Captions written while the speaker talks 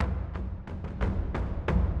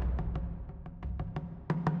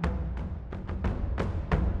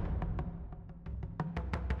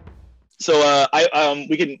So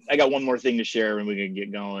I got one more thing to share and we can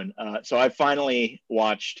get going. So I finally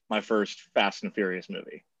watched my first Fast and Furious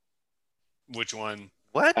movie. Which one?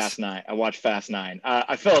 What? Fast Nine. I watched Fast Nine.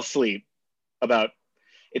 I fell asleep about.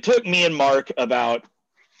 It took me and Mark about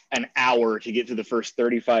an hour to get through the first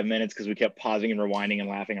 35 minutes because we kept pausing and rewinding and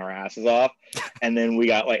laughing our asses off. And then we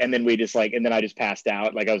got like, and then we just like, and then I just passed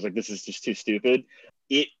out. Like I was like, this is just too stupid.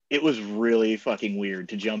 It was really fucking weird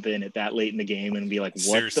to jump in at that late in the game and be like, what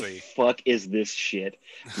Seriously. the fuck is this shit?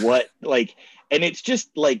 What like, and it's just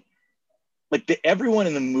everyone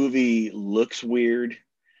in the movie looks weird.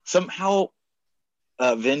 Somehow,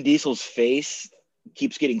 Vin Diesel's face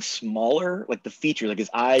keeps getting smaller, like the features, like his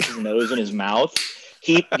eyes, his nose, and his mouth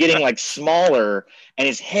keep getting like smaller, and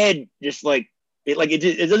his head just like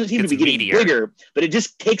it doesn't seem to be getting bigger, but it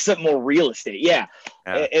just takes up more real estate. Yeah.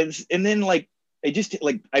 And then like it just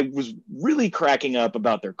like I was really cracking up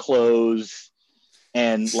about their clothes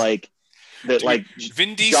and like that, like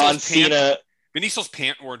Vin John Cena. Vin Diesel's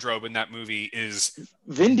pant wardrobe in that movie is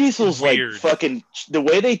Vin Diesel's weird. Like fucking the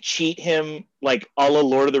way they cheat him like a la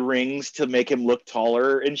Lord of the Rings to make him look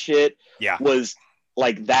taller and shit. Yeah. Was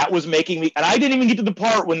like that was making me, and I didn't even get to the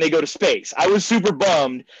part when they go to space. I was super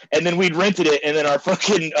bummed, and then we'd rented it, and then our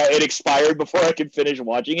fucking it expired before I could finish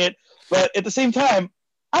watching it. But at the same time,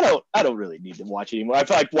 I don't really need to watch it anymore. I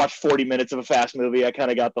feel like watched 40 minutes of a Fast movie. I kind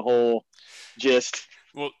of got the whole gist.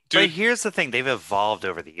 Well, dude, but here's the thing: they've evolved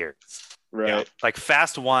over the years. Right. Yeah. Like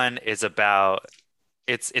Fast 1 is about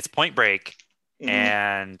it's Point Break,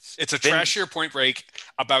 and it's a trashier Point Break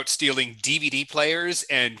about stealing DVD players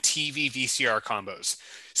and TV VCR combos.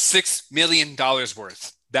 $6 million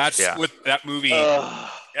worth. That's what that movie.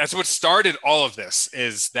 That's what started all of this.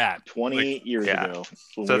 Is that 20 years ago?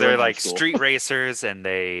 So they're like street racers, and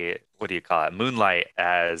they moonlight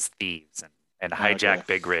as thieves and hijack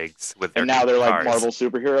big rigs with their and now they're cars. Like Marvel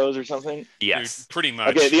superheroes or something. Yes, dude, pretty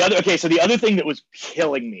much. So the other thing that was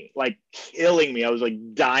killing me, I was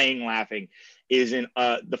like dying laughing, is in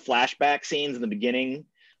the flashback scenes in the beginning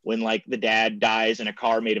when like the dad dies in a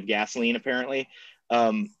car made of gasoline apparently.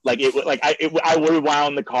 I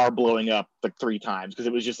rewound the car blowing up like 3 times because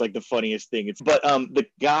it was just like the funniest thing. The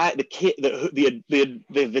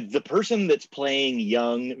person that's playing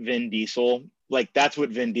young Vin Diesel, like that's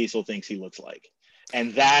what Vin Diesel thinks he looks like,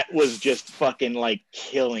 and that was just fucking like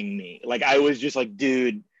killing me. Like I was just like,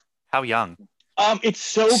 dude, how young? It's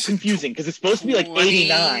so confusing because it's supposed to be like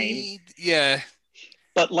 89. Yeah.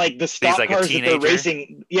 But like the stock cars that they're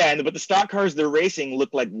racing, but the stock cars they're racing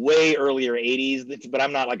look like way earlier 80s. But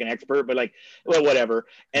I'm not like an expert, but like, well, whatever.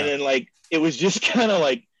 And then like it was just kind of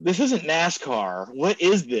like, this isn't NASCAR. What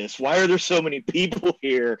is this? Why are there so many people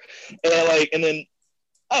here? And then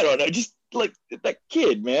I don't know, just like that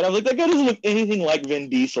kid, man. I'm like, that guy doesn't look anything like Vin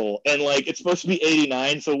Diesel. And like it's supposed to be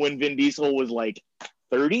 89, so when Vin Diesel was like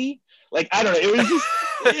 30, like I don't know, it was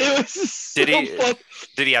just did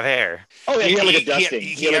he have hair? Oh yeah, he had like a dusting.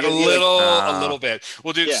 He had a little bit.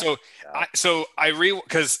 Well, dude, because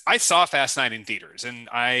I saw Fast 9 in theaters, and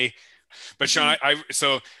Sean, I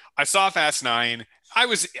saw Fast 9. I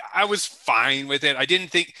was fine with it. I didn't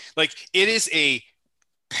think like it is a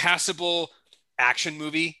passable action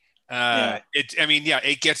movie.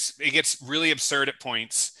 It gets really absurd at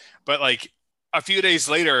points, but like a few days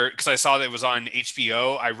later, because I saw that it was on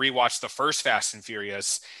HBO, I rewatched the first Fast and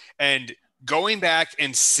Furious, and going back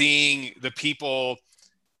and seeing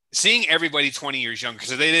everybody 20 years younger,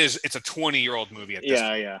 because it's a 20-year-old movie at this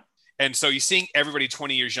point. Yeah. And so you're seeing everybody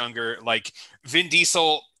 20 years younger, like Vin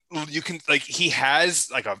Diesel, you can like he has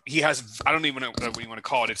I don't even know what you want to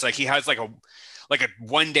call it. It's like he has like a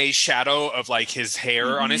 1 day shadow of like his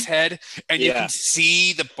hair on his head, and you can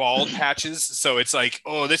see the bald patches. So it's like,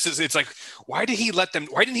 it's like, why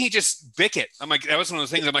didn't he just bick it? I'm like, that was one of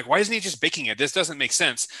those things. I'm like, why isn't he just bicking it? This doesn't make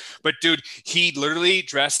sense. But dude, he literally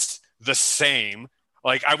dressed the same.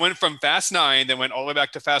 Like I went from Fast 9, then went all the way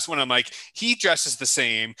back to Fast 1. I'm like, he dresses the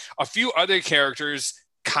same. A few other characters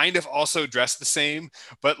kind of also dressed the same,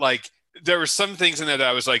 but like, there were some things in there that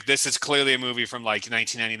I was like, this is clearly a movie from like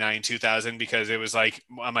 1999, 2000, because it was like,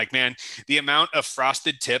 I'm like, man, the amount of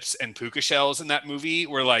frosted tips and puka shells in that movie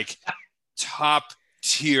were like top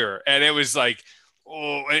tier. And it was like,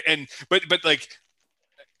 but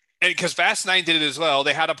because Fast 9 did it as well.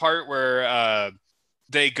 They had a part where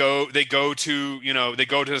they go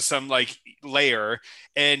to some like lair,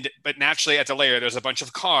 but naturally at the lair there's a bunch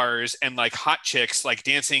of cars and like hot chicks like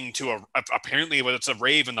dancing to apparently it's a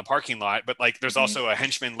rave in the parking lot, but like there's also a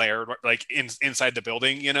henchman lair like inside the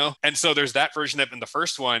building, and so there's that version of it in the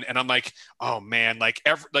first one, and I'm like, oh man,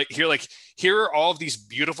 here are all of these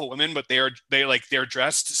beautiful women, but they're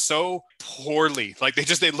dressed so poorly, like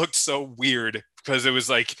they looked so weird because it was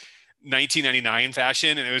like 1999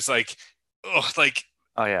 fashion, and it was like, oh, like,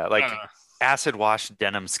 oh yeah, like acid wash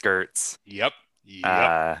denim skirts. Yep.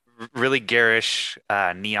 Really garish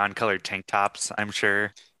neon colored tank tops, I'm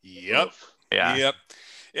sure. Yep. Yeah. Yep.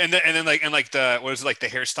 And then the what was it, like the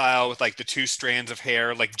hairstyle with like the two strands of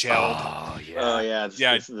hair like gelled. Oh yeah. Oh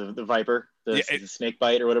yeah. It's the viper, the snake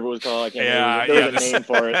bite or whatever it was called. I can't remember. There was a name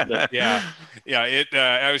for it.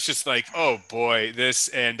 I was just like, oh boy, this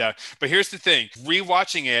and but here's the thing,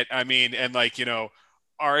 rewatching it, I mean, and like,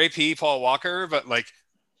 R.I.P. Paul Walker, but like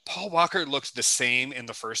Paul Walker looks the same in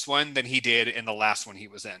the first one than he did in the last one he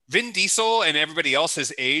was in. Vin Diesel and everybody else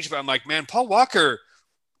has aged, but I'm like, man, Paul Walker.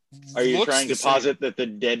 Are you trying to posit that the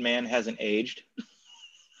dead man hasn't aged?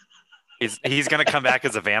 He's gonna come back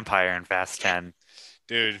as a vampire in Fast 10.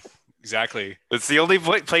 Dude, exactly. It's the only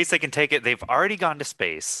place they can take it. They've already gone to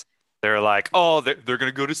space. They're like, oh, they're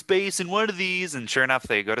gonna go to space in one of these, and sure enough,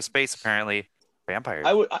 they go to space. Apparently, vampires.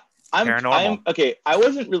 Paranormal. Okay. I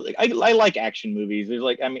wasn't really. I like action movies. There's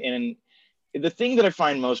like, I mean, and the thing that I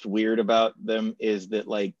find most weird about them is that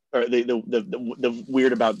like, or the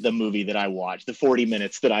weird about the movie that I watched, the 40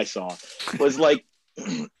 minutes that I saw, was like,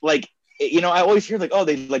 like, I always hear like, oh,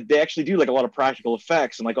 they actually do like a lot of practical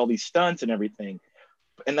effects and like all these stunts and everything,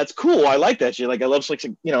 and that's cool. I like that shit. Like I love like,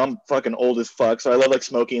 I'm fucking old as fuck, so I love like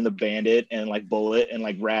Smokey and the Bandit and like Bullet and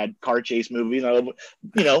like rad car chase movies. And I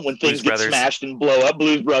love when things get smashed and blow up,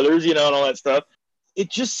 Blues Brothers, and all that stuff.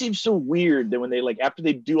 It just seems so weird that when they like, after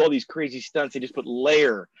they do all these crazy stunts, they just put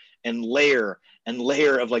layer and layer and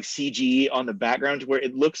layer of like CGE on the background to where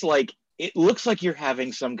it looks like you're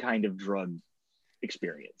having some kind of drug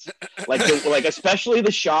experience. Like especially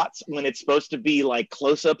the shots when it's supposed to be like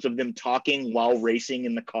close-ups of them talking while racing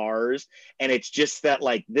in the cars, and it's just that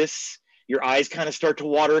like this, your eyes kind of start to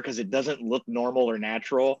water because it doesn't look normal or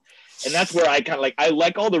natural. And that's where I kind of like, I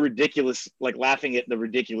like all the ridiculous, like laughing at the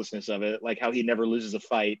ridiculousness of it, like how he never loses a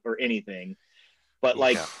fight or anything. But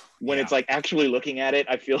like when it's like actually looking at it,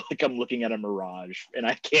 I feel like I'm looking at a mirage, and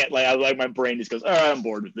I can't like my brain just goes, oh, I'm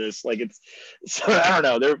bored with this. Like so I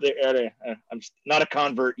don't know. I'm not a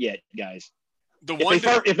convert yet, guys.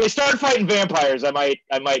 If they start fighting vampires, I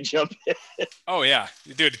might jump in. Oh yeah,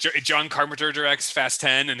 dude. John Carpenter directs Fast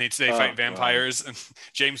 10, and they fight vampires, and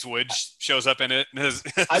James Woods shows up in it.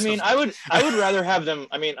 I mean, I would rather have them.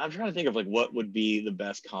 I mean, I'm trying to think of like what would be the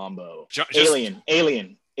best combo.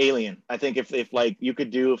 Alien. I think if like you could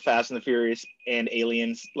do Fast and the Furious and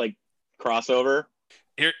Aliens like crossover.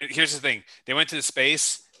 Here's the thing: they went to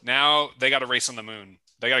space. Now they got to race on the moon.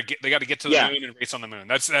 They got to get to the moon and race on the moon.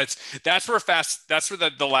 That's where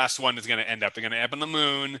the last one is going to end up. They're going to end up on the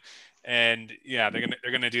moon, and they're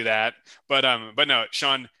going to do that. But no,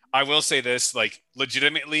 Sean, I will say this: like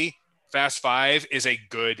legitimately, Fast 5 is a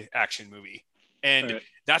good action movie, and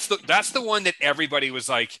that's the one that everybody was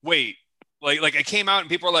like, wait. Like it came out and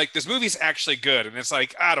people were like, this movie's actually good. And it's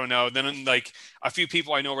like, I don't know. And then like a few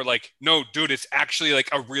people I know were like, no, dude, it's actually like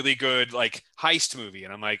a really good like heist movie.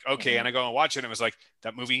 And I'm like, okay. And I go and watch it and it was like,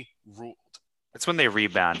 that movie ruled. That's when they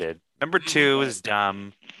rebounded. Number 2 was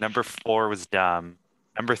dumb. Number 4 was dumb.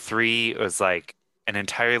 Number 3 was like an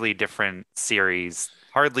entirely different series,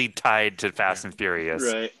 hardly tied to Fast and Furious.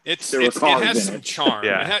 Right. It has some charm.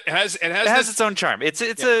 Yeah. It has its own charm. It's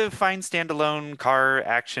a fine standalone car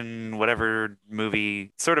action whatever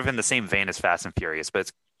movie, sort of in the same vein as Fast and Furious, but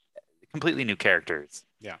it's completely new characters.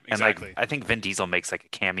 Yeah, exactly. And like I think Vin Diesel makes like a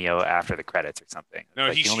cameo after the credits or something. No,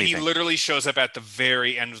 like he literally shows up at the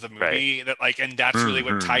very end of the movie. Right. And that's really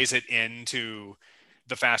what ties it into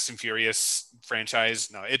the Fast and Furious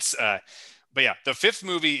franchise. No, it's but yeah, the 5th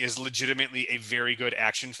movie is legitimately a very good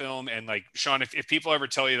action film. And like, Sean, if people ever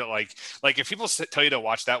tell you that like if people tell you to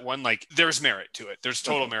watch that one, like there's merit to it. There's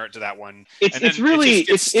total merit to that one. It's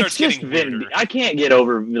just Vin. I can't get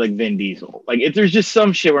over like Vin Diesel. Like if there's just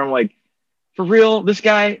some shit where I'm like, for real, this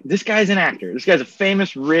guy's an actor. This guy's a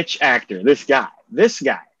famous, rich actor. This guy.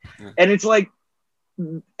 And it's like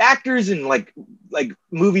actors and like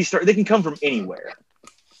movie stars, they can come from anywhere.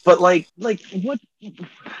 But like what?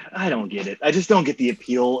 I don't get it. I just don't get the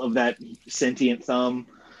appeal of that sentient thumb.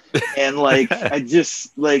 And like, I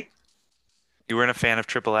just like. You weren't a fan of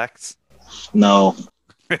Triple X? No.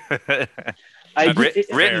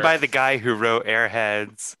 Written by the guy who wrote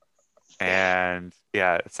Airheads, and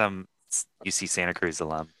some UC Santa Cruz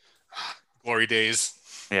alum. Glory days.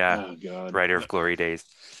 Yeah, Oh god. writer of Glory Days.